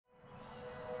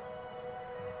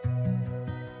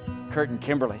Curt and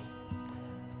Kimberly.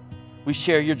 We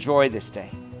share your joy this day.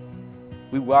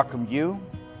 We welcome you,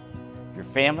 your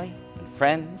family, and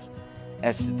friends,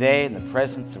 as today in the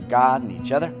presence of God and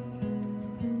each other,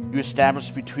 you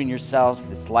establish between yourselves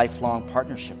this lifelong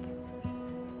partnership.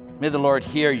 May the Lord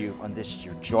hear you on this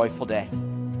your joyful day.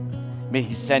 May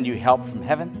He send you help from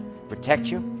heaven,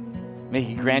 protect you. May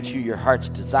He grant you your heart's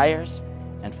desires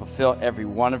and fulfill every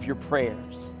one of your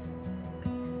prayers.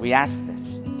 We ask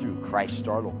this through Christ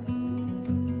our Lord.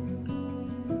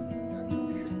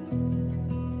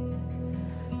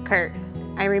 Curt,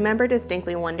 I remember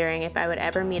distinctly wondering if I would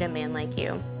ever meet a man like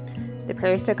you. The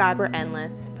prayers to God were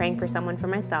endless, praying for someone for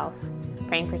myself,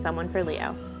 praying for someone for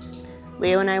Leo.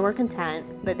 Leo and I were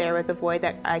content, but there was a void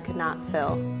that I could not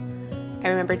fill. I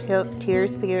remember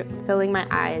tears filling my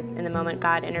eyes in the moment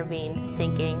God intervened,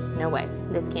 thinking, no way,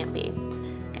 this can't be.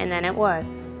 And then it was.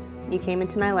 You came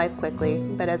into my life quickly,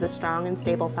 but as a strong and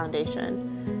stable foundation.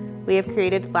 We have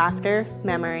created laughter,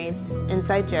 memories,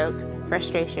 inside jokes,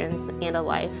 frustrations, and a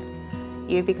life.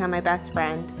 You have become my best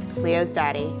friend, Leo's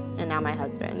daddy, and now my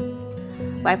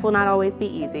husband. Life will not always be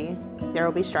easy. There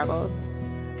will be struggles,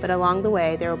 but along the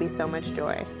way, there will be so much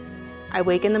joy. I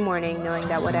wake in the morning knowing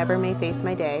that whatever may face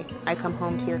my day, I come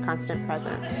home to your constant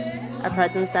presence, a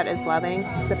presence that is loving,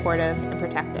 supportive, and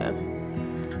protective.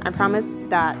 I promise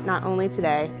that not only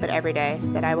today, but every day,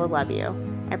 that I will love you.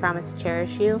 I promise to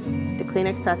cherish you, to clean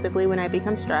excessively when I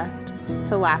become stressed,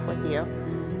 to laugh with you,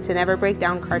 to never break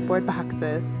down cardboard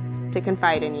boxes, to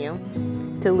confide in you,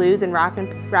 to lose in rock,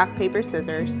 paper,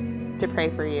 scissors, to pray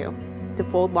for you, to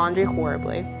fold laundry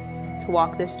horribly, to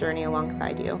walk this journey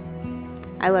alongside you.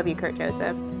 I love you, Curt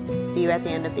Joseph. See you at the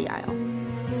end of the aisle.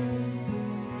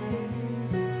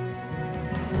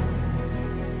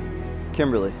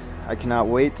 Kimberly, I cannot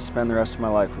wait to spend the rest of my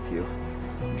life with you.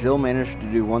 Jill managed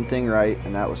to do one thing right,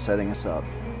 and that was setting us up.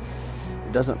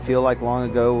 It doesn't feel like long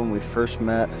ago when we first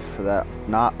met for that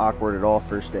not awkward at all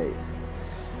first date.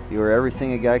 You are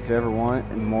everything a guy could ever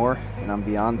want and more, and I'm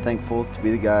beyond thankful to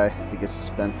be the guy that gets to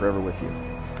spend forever with you.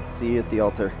 See you at the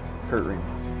altar, Curt Ream.